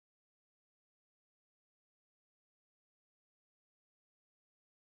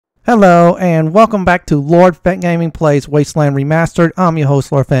Hello and welcome back to Lord Fenton Gaming Plays Wasteland Remastered. I'm your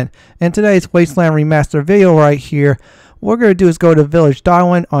host Lord Fenton. In today's Wasteland Remastered video right here, what we're going to do is go to Village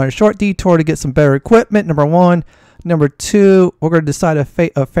Darwin on a short detour to get some better equipment, number one. Number two, we're going to decide the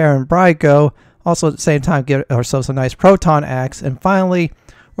fate of Faran Brygo. Also at the same time get ourselves a nice Proton Ax. And finally,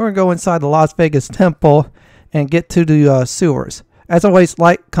 we're going to go inside the Las Vegas temple and get to the sewers. As always,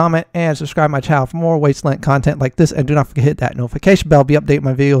 like, comment, and subscribe to my channel for more Wasteland content like this. And do not forget to hit that notification bell. I'll be updating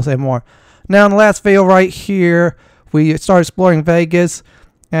my videos and more. Now, in the last video right here, we started exploring Vegas.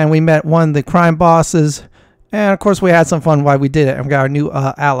 And we met one of the crime bosses. And, of course, we had some fun while we did it. And we got our new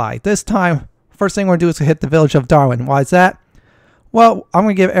ally. This time, first thing we're going to do is hit the village of Darwin. Why is that? Well, I'm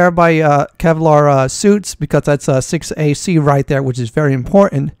going to give everybody Kevlar suits. Because that's 6 AC right there, which is very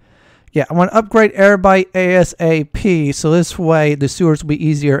important. Yeah, I want to upgrade everybody ASAP, so this way the sewers will be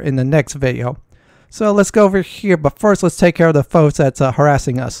easier in the next video. So let's go over here, but first let's take care of the foes that's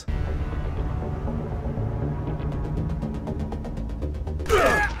harassing us.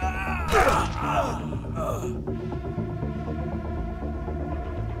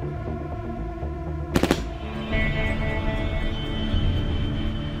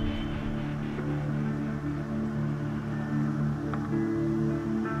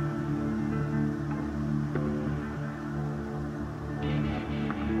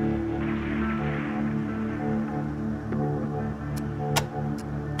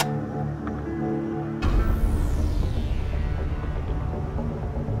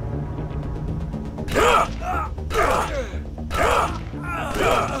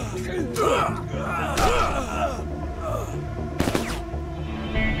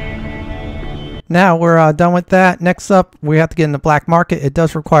 Now we're done with that. Next up, we have to get in the black market. It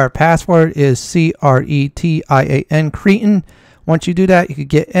does require a password. It is Cretian, Cretian. Once you do that, you can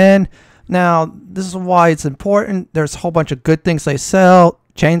get in. Now, this is why it's important. There's a whole bunch of good things they sell.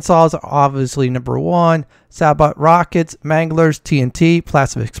 Chainsaws are obviously number one. Sabot rockets, manglers, TNT,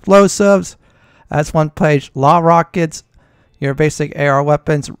 plastic explosives. That's one page. Law rockets, your basic AR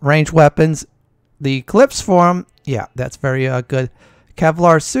weapons, range weapons. The clips for them, yeah, that's very good.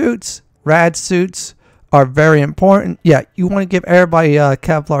 Kevlar suits. Rad suits are very important. Yeah, you want to give everybody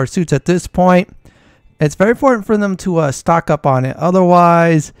Kevlar suits at this point. It's very important for them to stock up on it.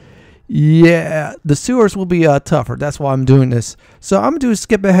 Otherwise, yeah, the sewers will be tougher. That's why I'm doing this. So I'm going to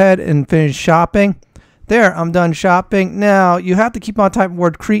skip ahead and finish shopping. There, I'm done shopping. Now, you have to keep on typing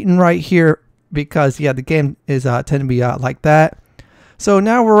word Cretian right here because, yeah, the game is tend to be like that. So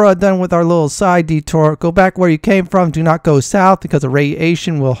now we're done with our little side detour. Go back where you came from. Do not go south because the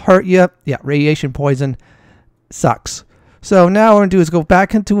radiation will hurt you. Yeah, radiation poison sucks. So now what we're going to do is go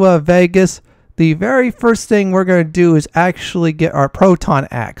back into Vegas. The very first thing we're going to do is actually get our Proton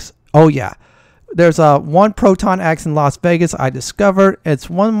Ax. Oh yeah, there's one Proton Ax in Las Vegas I discovered.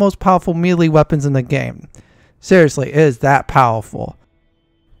 It's one of the most powerful melee weapons in the game. Seriously, it is that powerful.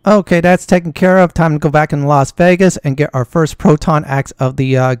 Okay, that's taken care of. Time to go back in Las Vegas and get our first Proton Ax of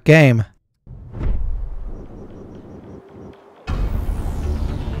the game.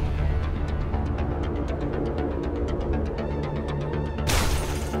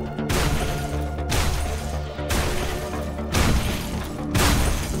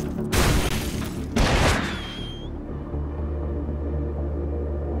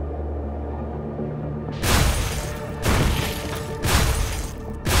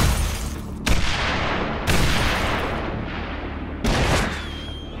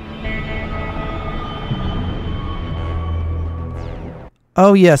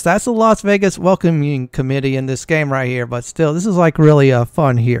 Oh yes, that's the Las Vegas welcoming committee in this game right here. But still, this is like really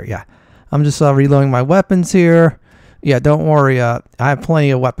fun here. Yeah, I'm just reloading my weapons here. Yeah, don't worry. I have plenty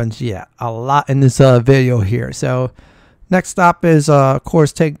of weapons. Yeah, a lot in this video here. So next stop is of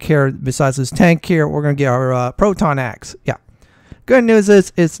course taking care. Besides this tank here, we're gonna get our Proton Ax. Yeah. Good news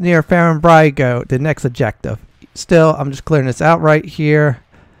is it's near Faran Brygo, the next objective. Still, I'm just clearing this out right here.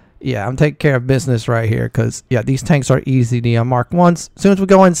 Yeah, I'm taking care of business right here because, yeah, these tanks are easy to mark once. As soon as we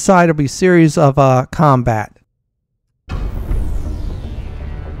go inside, there'll be a series of combat.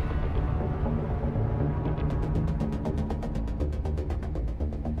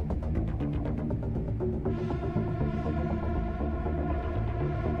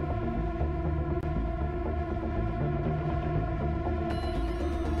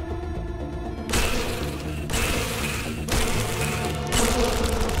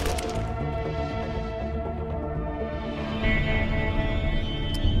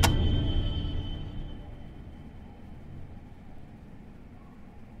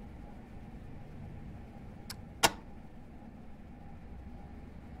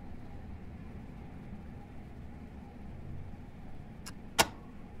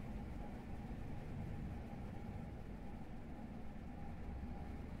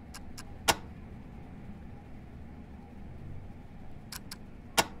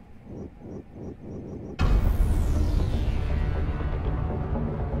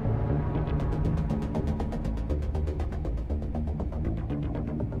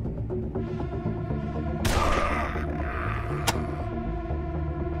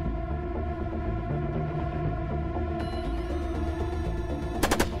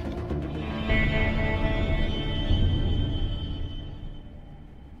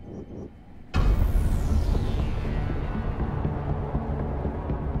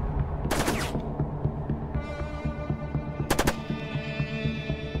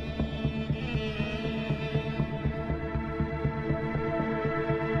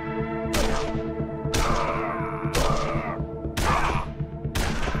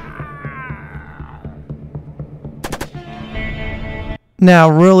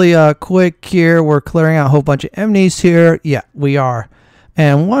 Now, really quick here, we're clearing out a whole bunch of enemies here. Yeah, we are.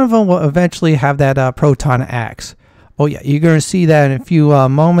 And one of them will eventually have that Proton Ax. Oh yeah, you're going to see that in a few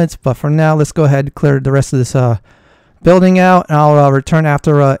moments. But for now, let's go ahead and clear the rest of this building out. And I'll return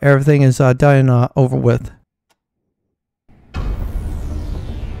after everything is done and over with.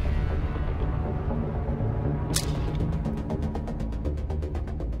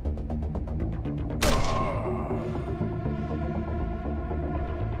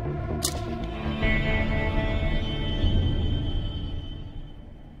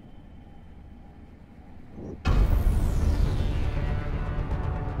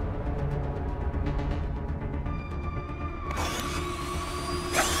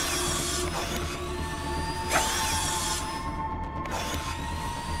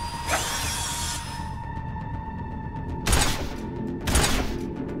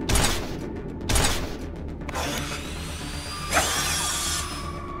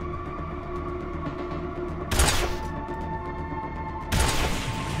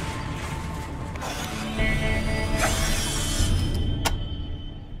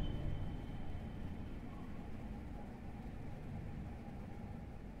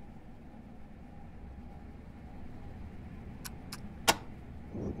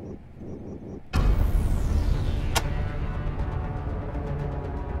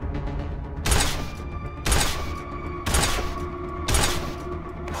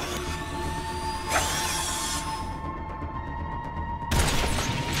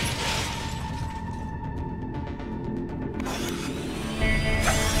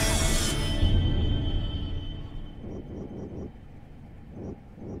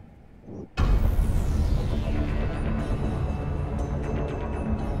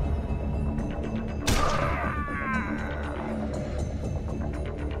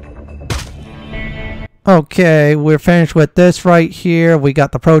 Okay, we're finished with this right here. We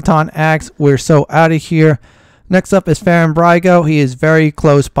got the Proton Ax. We're so out of here. Next up is Faran Brygo. He is very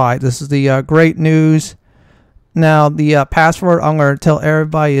close by. This is the great news. Now, the password I'm going to tell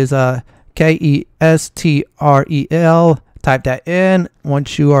everybody is Kestrel. Type that in.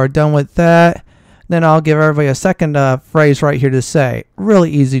 Once you are done with that, then I'll give everybody a second phrase right here to say.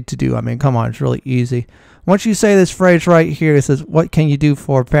 Really easy to do. I mean, come on, it's really easy. Once you say this phrase right here, it says, what can you do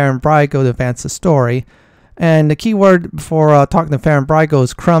for Faran Brygo to advance the story? And the key word for talking to Faran Brygo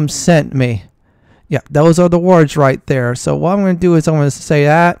is Crumb Sent me. Yeah, those are the words right there. So what I'm going to do is I'm going to say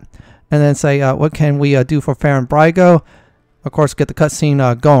that, and then say, what can we do for Faran Brygo? Of course, get the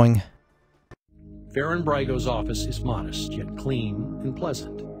cutscene going. Faran Brygo's office is modest, yet clean and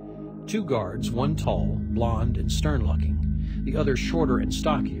pleasant. 2 guards, one tall, blonde, and stern-looking. The other shorter and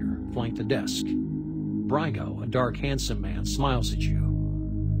stockier, flank the desk. Brygo, a dark, handsome man, smiles at you.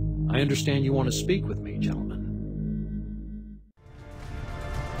 I understand you want to speak with me, gentlemen.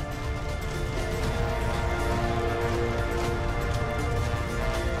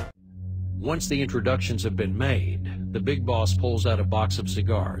 Once the introductions have been made, the big boss pulls out a box of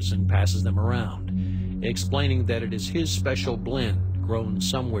cigars and passes them around, explaining that it is his special blend grown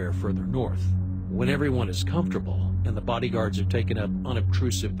somewhere further north. When everyone is comfortable and the bodyguards have taken up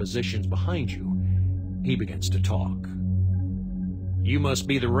unobtrusive positions behind you, he begins to talk. You must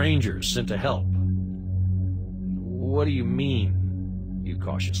be the Rangers sent to help. What do you mean? You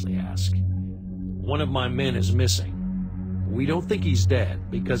cautiously ask. One of my men is missing. We don't think he's dead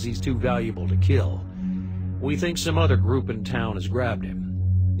because he's too valuable to kill. We think some other group in town has grabbed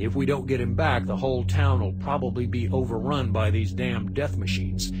him. If we don't get him back, the whole town will probably be overrun by these damn death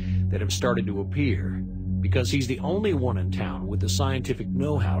machines that have started to appear, because he's the only one in town with the scientific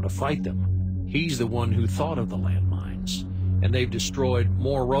know-how to fight them. He's the one who thought of the landmines, and they've destroyed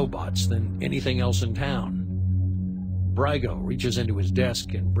more robots than anything else in town. Brygo reaches into his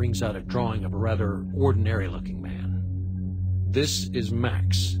desk and brings out a drawing of a rather ordinary-looking man. This is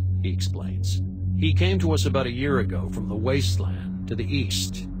Max, he explains. He came to us about a year ago from the Wasteland to the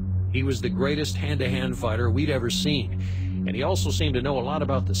east. He was the greatest hand-to-hand fighter we'd ever seen, and he also seemed to know a lot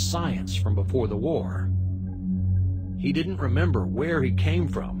about the science from before the war. He didn't remember where he came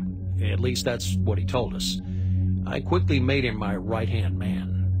from, at least that's what he told us. I quickly made him my right-hand man.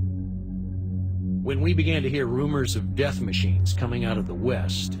 When we began to hear rumors of death machines coming out of the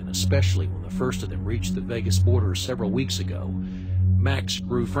West, and especially when the first of them reached the Vegas border several weeks ago, Max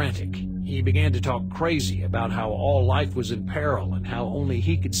grew frantic. He began to talk crazy about how all life was in peril and how only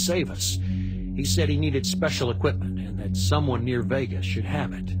he could save us. He said he needed special equipment and that someone near Vegas should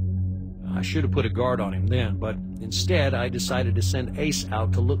have it. I should have put a guard on him then, but instead I decided to send Ace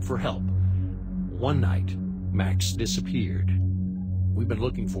out to look for help. One night, Max disappeared. We've been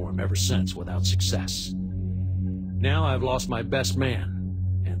looking for him ever since without success. Now I've lost my best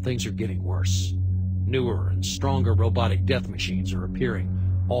man, and things are getting worse. Newer and stronger robotic death machines are appearing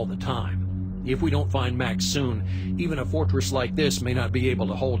all the time. If we don't find Max soon, even a fortress like this may not be able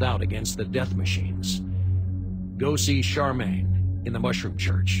to hold out against the death machines. Go see Charmaine in the Mushroom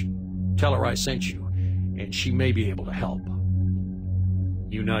Church. Tell her I sent you, and she may be able to help.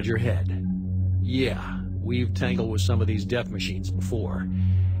 You nod your head. Yeah. We've tangled with some of these death machines before,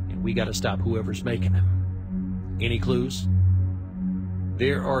 and we gotta stop whoever's making them. Any clues?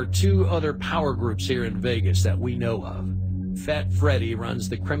 There are 2 other power groups here in Vegas that we know of. Fat Freddy runs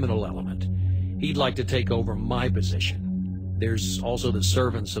the criminal element. He'd like to take over my position. There's also the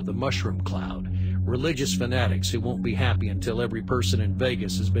servants of the Mushroom Cloud, religious fanatics who won't be happy until every person in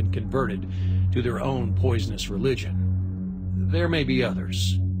Vegas has been converted to their own poisonous religion. There may be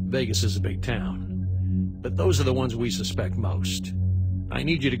others. Vegas is a big town. But those are the ones we suspect most. I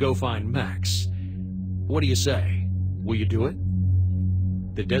need you to go find Max. What do you say? Will you do it?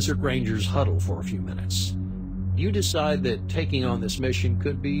 The Desert Rangers huddle for a few minutes. You decide that taking on this mission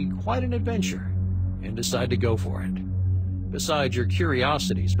could be quite an adventure, and decide to go for it. Besides, your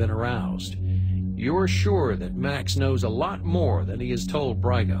curiosity's been aroused. You're sure that Max knows a lot more than he has told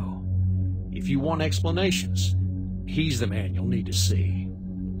Brygo. If you want explanations, he's the man you'll need to see.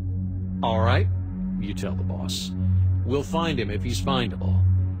 All right. You tell the boss. We'll find him if he's findable.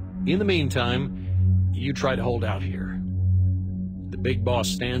 In the meantime, you try to hold out here. The big boss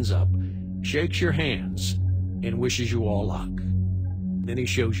stands up, shakes your hands, and wishes you all luck. Then he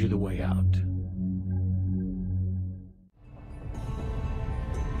shows you the way out.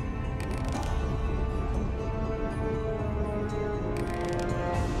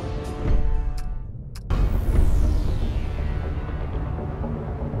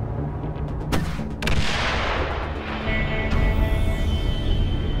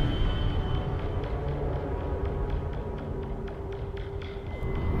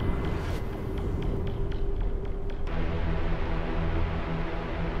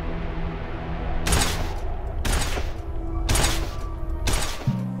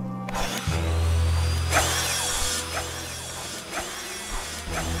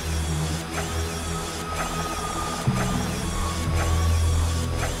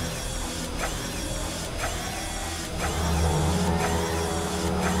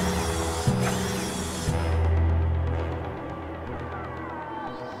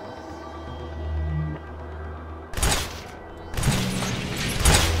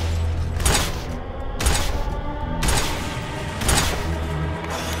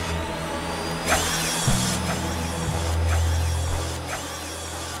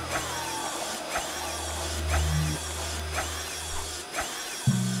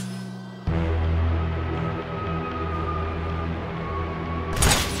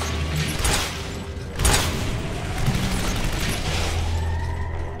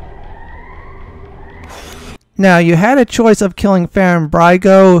 Now, you had a choice of killing Faran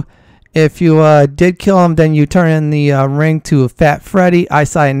Brygo. If you did kill him, then you turn in the ring to Fat Freddy. I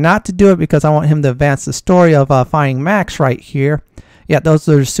decided not to do it because I want him to advance the story of finding Max right here. Yeah, those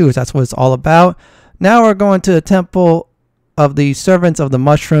are the suits. That's what it's all about. Now we're going to the temple of the servants of the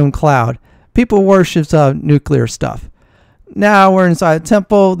Mushroom Cloud. People worship nuclear stuff. Now we're inside the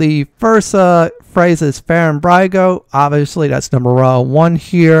temple. The first phrase is Faran Brygo. Obviously, that's number 1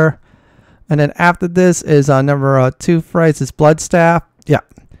 here. And then after this is number 2 phrase is Bloodstaff. Yeah,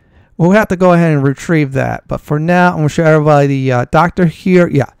 we'll have to go ahead and retrieve that. But for now, I'm going to show everybody the doctor here.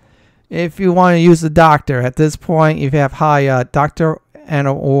 Yeah, if you want to use the doctor at this point, if you have high doctor and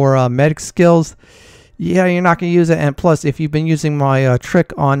or medic skills, yeah, you're not going to use it. And plus, if you've been using my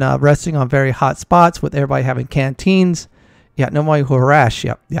trick on resting on very hot spots with everybody having canteens, yeah, nobody will harass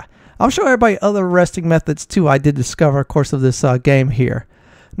you. Yeah, I'll show everybody other resting methods too. I did discover, of course, of this game here.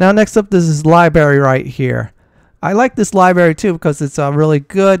 Now, next up, this is library right here. I like this library too because it's really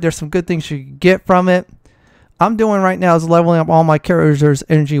good. There's some good things you can get from it. I'm doing right now is leveling up all my characters'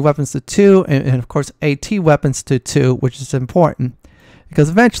 energy weapons to 2, and of course AT weapons to 2, which is important because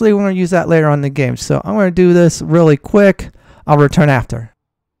eventually we're going to use that later on in the game. So I'm going to do this really quick. I'll return after.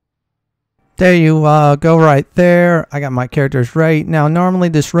 There you go right there. I got my characters right. Now normally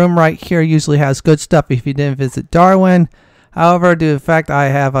this room right here usually has good stuff if you didn't visit Darwin. However, due to the fact I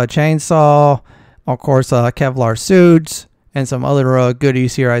have a chainsaw, of course Kevlar suits, and some other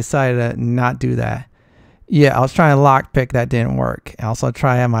goodies here, I decided to not do that. Yeah, I was trying to lockpick, that didn't work. I also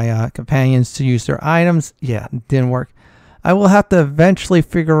tried my companions to use their items. Yeah, it didn't work. I will have to eventually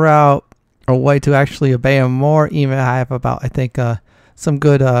figure out a way to actually obey them more, even if I have about, I think, some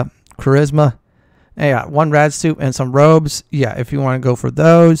good charisma. Yeah, 1 rad suit and some robes. Yeah, if you want to go for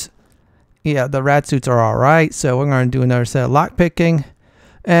those. Yeah, the rad suits are alright, so we're going to do another set of lockpicking.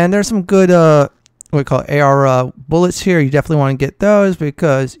 And there's some good, what we call AR bullets here. You definitely want to get those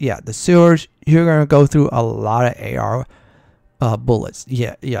because, yeah, the sewers, you're going to go through a lot of AR bullets.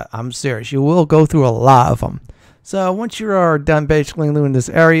 Yeah, I'm serious. You will go through a lot of them. So once you are done basically looting this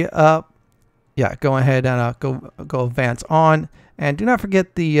area up, yeah, go ahead and go advance on. And do not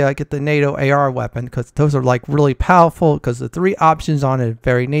forget the get the NATO AR weapon because those are like really powerful because the 3 options on it are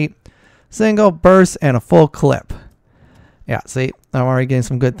very neat. Single, burst, and a full clip. Yeah, see, I'm already getting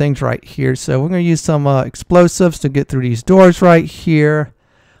some good things right here. So we're going to use some explosives to get through these doors right here.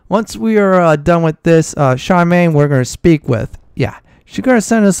 Once we are done with this, Charmaine, we're going to speak with. Yeah, she's going to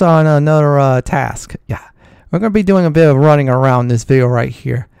send us on another task. Yeah, we're going to be doing a bit of running around this video right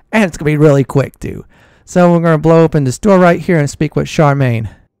here. And it's going to be really quick, too. So we're going to blow open this door right here and speak with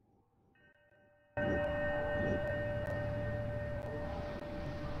Charmaine.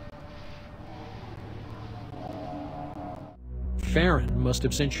 Faran must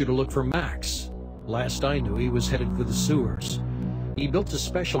have sent you to look for Max. Last I knew, he was headed for the sewers. He built a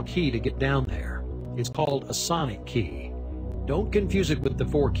special key to get down there. It's called a sonic key. Don't confuse it with the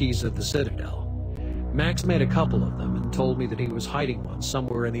 4 keys of the Citadel. Max made a couple of them and told me that he was hiding one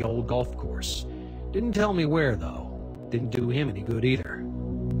somewhere in the old golf course. Didn't tell me where, though. Didn't do him any good either.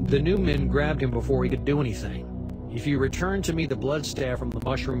 The new men grabbed him before he could do anything. If you return to me the Bloodstaff from the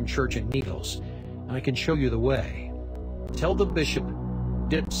Mushroom Church and Needles, I can show you the way. Tell the bishop,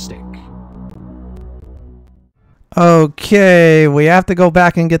 Dipstick. Okay, we have to go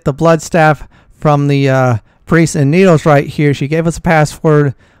back and get the Bloodstaff from the priest and Needles right here. She gave us a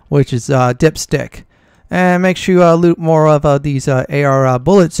password, which is Dipstick. And make sure you loot more of these AR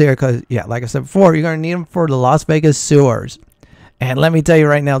bullets here because, yeah, like I said before, you're going to need them for the Las Vegas sewers. And let me tell you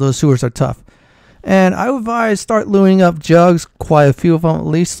right now, those sewers are tough. And I would advise start looting up jugs, quite a few of them. At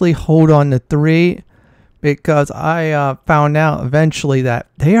least hold on to 3 because I found out eventually that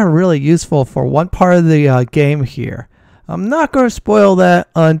they are really useful for one part of the game here. I'm not going to spoil that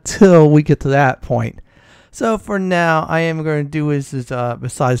until we get to that point. So for now, I am going to do is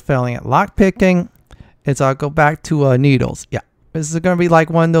besides failing at lockpicking, I'll go back to Needles. Yeah, this is going to be like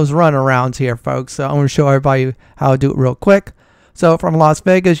one of those runarounds here, folks. So I'm going to show everybody how to do it real quick. So from Las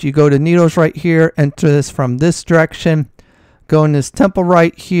Vegas, you go to Needles right here, enter this from this direction, go in this temple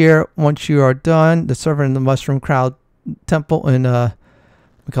right here. Once you are done, the servant in the Mushroom Crowd temple in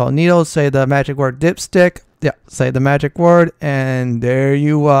we call it Needles, say the magic word Dipstick. Yeah, say the magic word, and there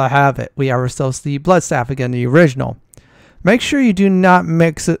you have it. We have ourselves the Bloodstaff again, the original. Make sure you do not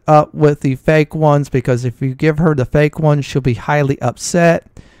mix it up with the fake ones because if you give her the fake one, she'll be highly upset.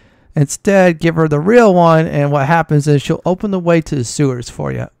 Instead, give her the real one, and what happens is she'll open the way to the sewers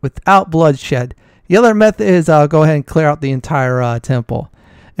for you without bloodshed. The other method is go ahead and clear out the entire temple.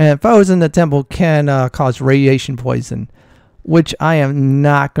 And foes in the temple can cause radiation poison, which I am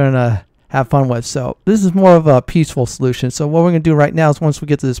not going to have fun with. So this is more of a peaceful solution. So what we're going to do right now is once we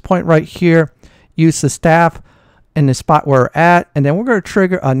get to this point right here, use the staff in the spot where we're at, and then we're going to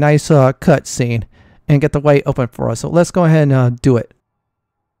trigger a nice cut scene and get the way open for us. So let's go ahead and do it.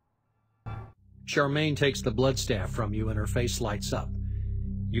 Charmaine takes the Bloodstaff from you and her face lights up.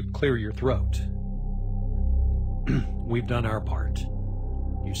 You clear your throat. We've done our part.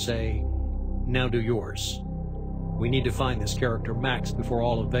 You say, now do yours. We need to find this character Max before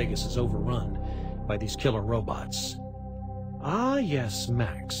all of Vegas is overrun by these killer robots. Ah, yes,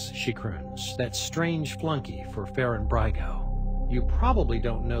 Max, she croons. That strange flunky for Faran Brygo. You probably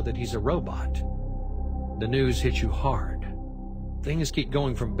don't know that he's a robot. The news hit you hard. Things keep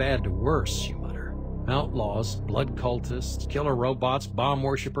going from bad to worse, you mutter. Outlaws, blood cultists, killer robots, bomb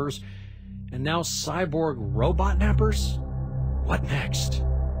worshippers, and now cyborg robot nappers? What next?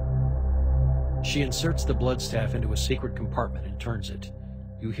 She inserts the Bloodstaff into a secret compartment and turns it.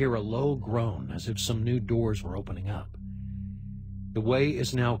 You hear a low groan as if some new doors were opening up. The way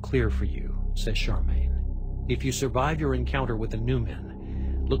is now clear for you, says Charmaine. If you survive your encounter with the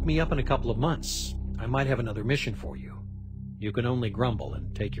Newmen, look me up in a couple of months. I might have another mission for you. You can only grumble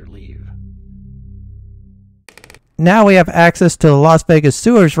and take your leave. Now we have access to the Las Vegas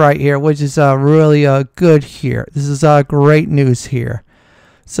sewers right here, which is really good here. This is great news here.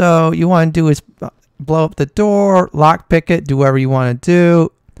 So you want to do is blow up the door, lockpick it, do whatever you want to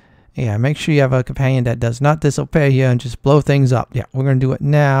do. Yeah, make sure you have a companion that does not disobey you and just blow things up. Yeah, we're going to do it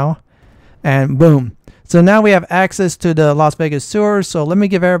now. And boom. So now we have access to the Las Vegas sewers. So let me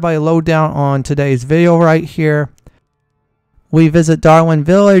give everybody a lowdown on today's video right here. We visit Darwin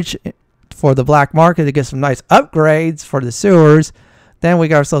Village for the black market to get some nice upgrades for the sewers. Then we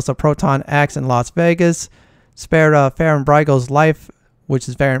got ourselves a Proton Ax in Las Vegas. Spared Faran Brygo's life, which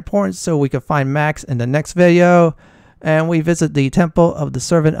is very important, so we can find Max in the next video. And we visit the Temple of the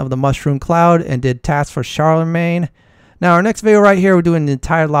Servant of the Mushroom Cloud and did tasks for Charlemagne. Now our next video right here, we're doing the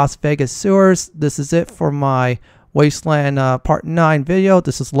entire Las Vegas sewers. This is it for my Wasteland Part 9 video.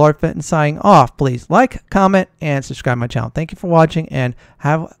 This is Lord Fenton signing off. Please like, comment, and subscribe to my channel. Thank you for watching and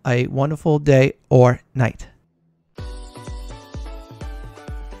have a wonderful day or night.